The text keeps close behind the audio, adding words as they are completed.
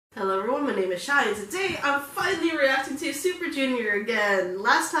my name is Shai, and today I'm finally reacting to Super Junior again.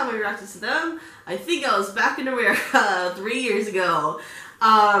 Last time I reacted to them, I think I was back in America 3 years ago.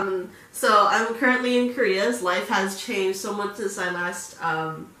 So I'm currently in Korea. Life has changed so much since I last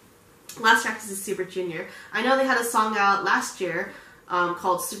reacted to Super Junior. I know they had a song out last year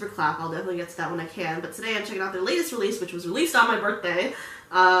called Super Clap. I'll definitely get to that when I can. But today I'm checking out their latest release, which was released on my birthday,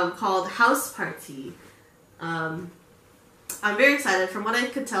 called House Party. I'm very excited. From what I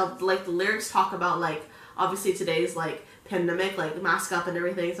could tell, like, the lyrics talk about, like, obviously today's, like, pandemic, like, mask up and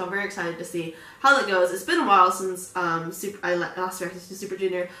everything, so I'm very excited to see how that goes. It's been a while since I last reacted to Super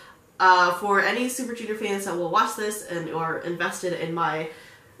Junior. For any Super Junior fans that will watch this and or invested in my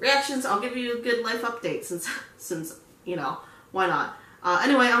reactions, I'll give you a good life update since you know, why not?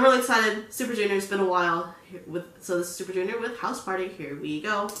 Anyway, I'm really excited. Super Junior, it's been a while. So this is Super Junior with House Party. Here we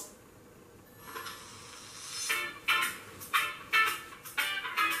go.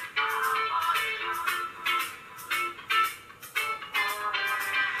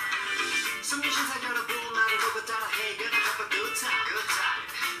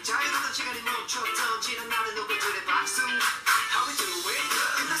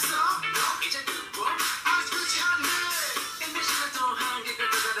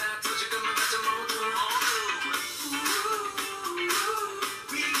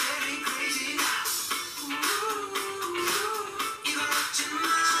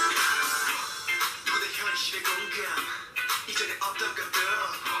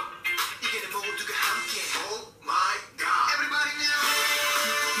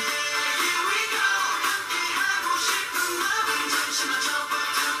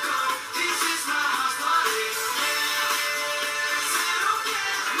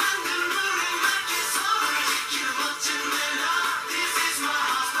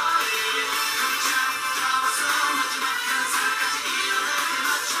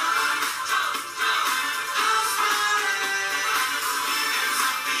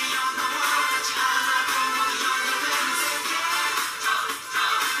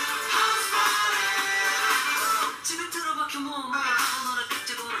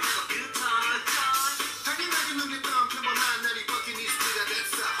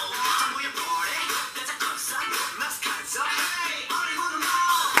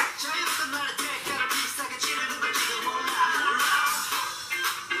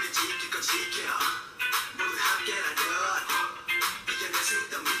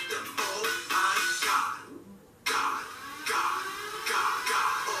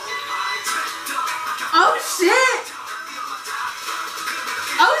 Oh shit!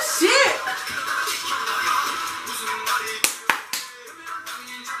 Oh shit!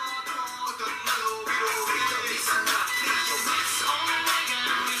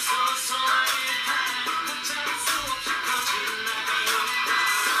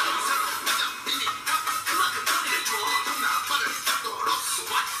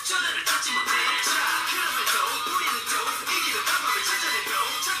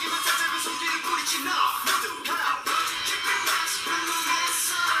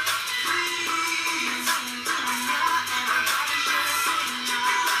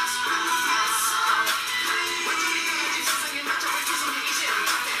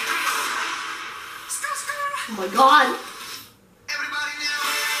 Oh my god!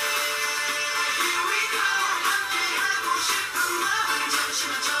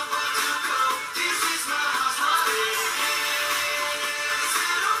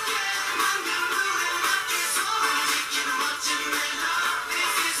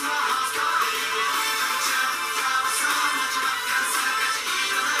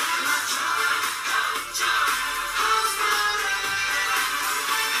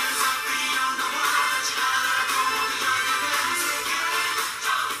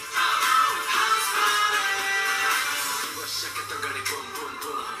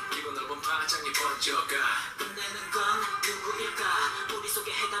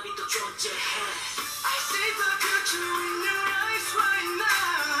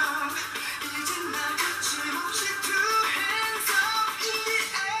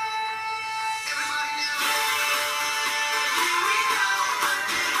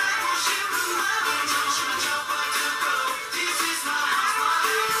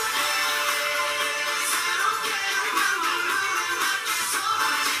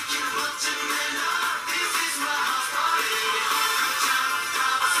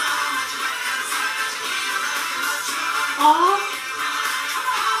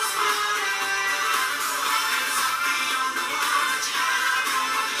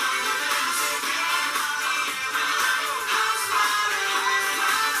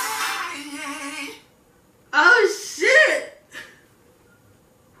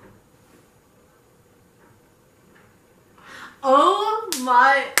 Oh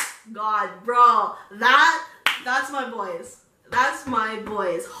my god, bro. That's my boys. That's my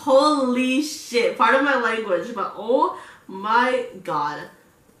boys. Holy shit. Part of my language, but oh my god.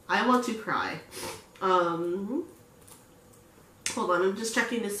 I want to cry. Hold on, I'm just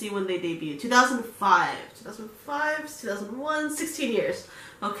checking to see when they debuted. 2005. 2001, 16 years.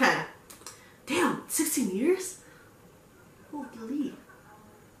 Okay. Damn, 16 years? Holy.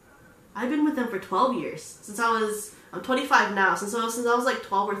 I've been with them for 12 years. Since I'm 25 now, since I was like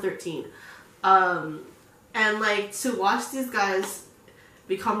 12 or 13. And like to watch these guys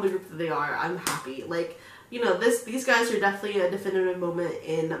become the group that they are, I'm happy. Like, you know, these guys are definitely a definitive moment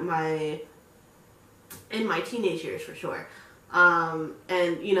in my teenage years for sure.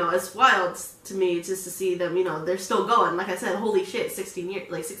 And you know, it's wild to me just to see them, you know, they're still going. Like I said, holy shit, 16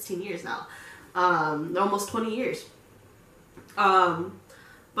 years now. Almost 20 years.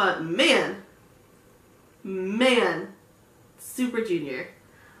 But man, Super Junior.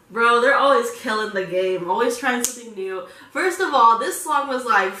 Bro, they're always killing the game, always trying something new. First of all, this song was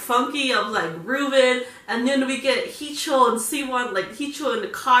like funky, I was like grooving, and then we get Hicho and C1, like Hicho in the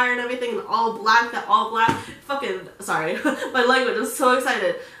car and everything, and all black. Fucking, sorry, my language, I'm so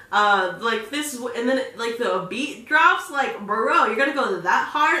excited. Like this, and then like the beat drops, like bro, you're gonna go that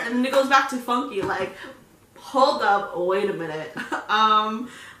hard, and then it goes back to funky, like hold up, wait a minute.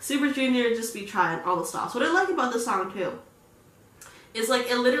 Super Junior just be trying all the stops. What I like about this song too, it's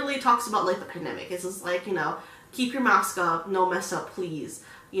like, it literally talks about like the pandemic. It's just like, you know, keep your mask up, no mess up, please.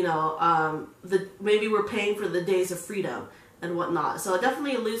 You know, maybe we're paying for the days of freedom and whatnot. So it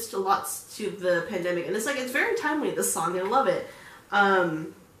definitely alludes to lots to the pandemic. And it's like, it's very timely, this song. I love it.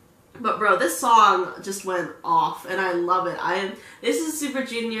 But bro, this song just went off and I love it. This is Super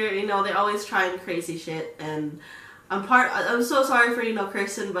Junior, you know, they're always trying crazy shit. And I'm so sorry for, you know,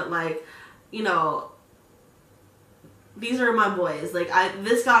 Kirsten, but like, you know, these are my boys. Like,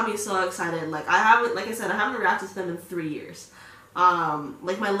 this got me so excited. Like, like I said, I haven't reacted to them in 3 years.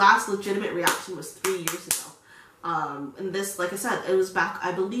 Like, my last legitimate reaction was 3 years ago. And this, like I said, it was back,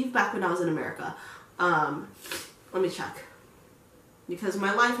 I believe back when I was in America. Let me check. Because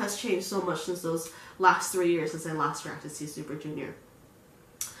my life has changed so much since those last 3 years since I last reacted to Super Junior.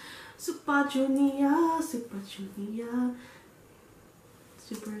 Super Junior, Super Junior,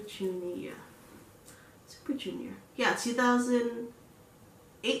 Super Junior. Super Junior. Yeah,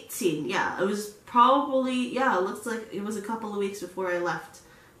 2018. Yeah, it was probably, yeah, it looks like it was a couple of weeks before I left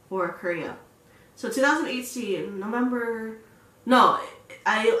for Korea. So 2018, November, no,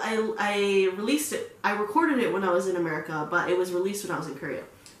 I released it, I recorded it when I was in America, but it was released when I was in Korea.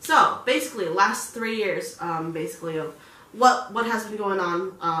 So basically, last 3 years, basically of what has been going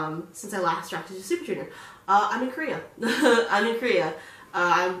on since I last reacted to Super Junior. I'm in Korea. I'm in Korea.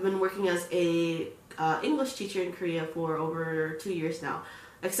 I've been working as a English teacher in Korea for over 2 years now.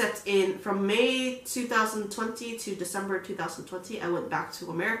 Except from May 2020 to December 2020, I went back to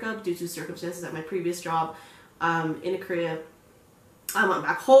America due to circumstances at my previous job in Korea. I went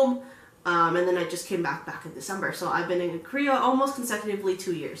back home, and then I just came back in December. So I've been in Korea almost consecutively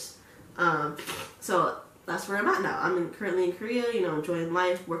 2 years. So that's where I'm at now. I'm currently in Korea, you know, enjoying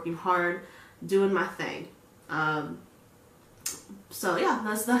life, working hard, doing my thing. So yeah,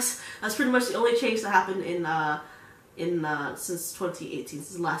 that's pretty much the only change that happened since 2018,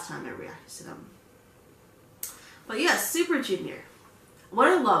 since the last time I reacted to them. But yeah, Super Junior. What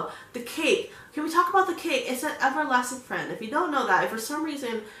I love, the cake. Can we talk about the cake? It's an everlasting friend. If you don't know that, if for some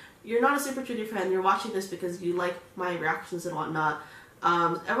reason you're not a Super Junior fan, you're watching this because you like my reactions and whatnot,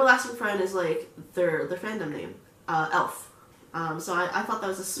 everlasting friend is like their fandom name, Elf. So I thought that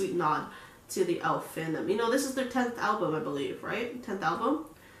was a sweet nod to the Elf fandom. You know, this is their 10th album, I believe, right? 10th album?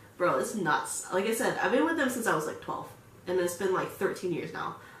 Bro, it's nuts. Like I said, I've been with them since I was like 12. And it's been like 13 years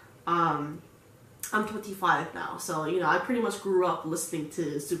now. I'm 25 now. So, you know, I pretty much grew up listening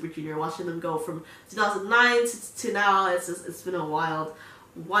to Super Junior, watching them go from 2009 to now. It's been a wild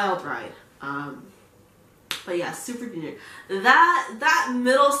ride. But yeah, Super Junior. That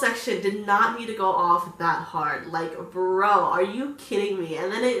middle section did not need to go off that hard. Like, bro, are you kidding me?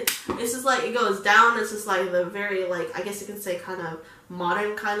 And then it's just like, it goes down. It's just like the very, like, I guess you can say kind of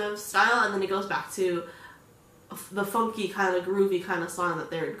modern kind of style. And then it goes back to the funky kind of groovy kind of song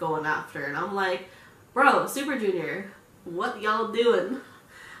that they're going after. And I'm like, bro, Super Junior, what y'all doing?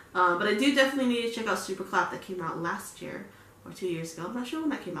 But I do definitely need to check out Super Clap that came out last year or 2 years ago. I'm not sure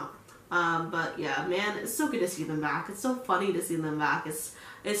when that came out. But yeah, man, it's so good to see them back. It's so funny to see them back.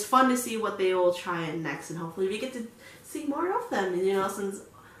 It's fun to see what they will try next, and hopefully we get to see more of them. You know,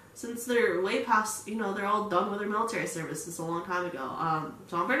 since they're way past, you know, they're all done with their military service since a long time ago.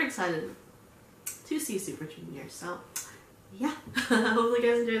 So I'm very excited to see Super Junior. So yeah, hopefully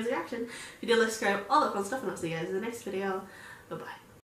you guys enjoyed this reaction. If you did, like, subscribe, all that fun stuff, and I'll see you guys in the next video. Bye bye.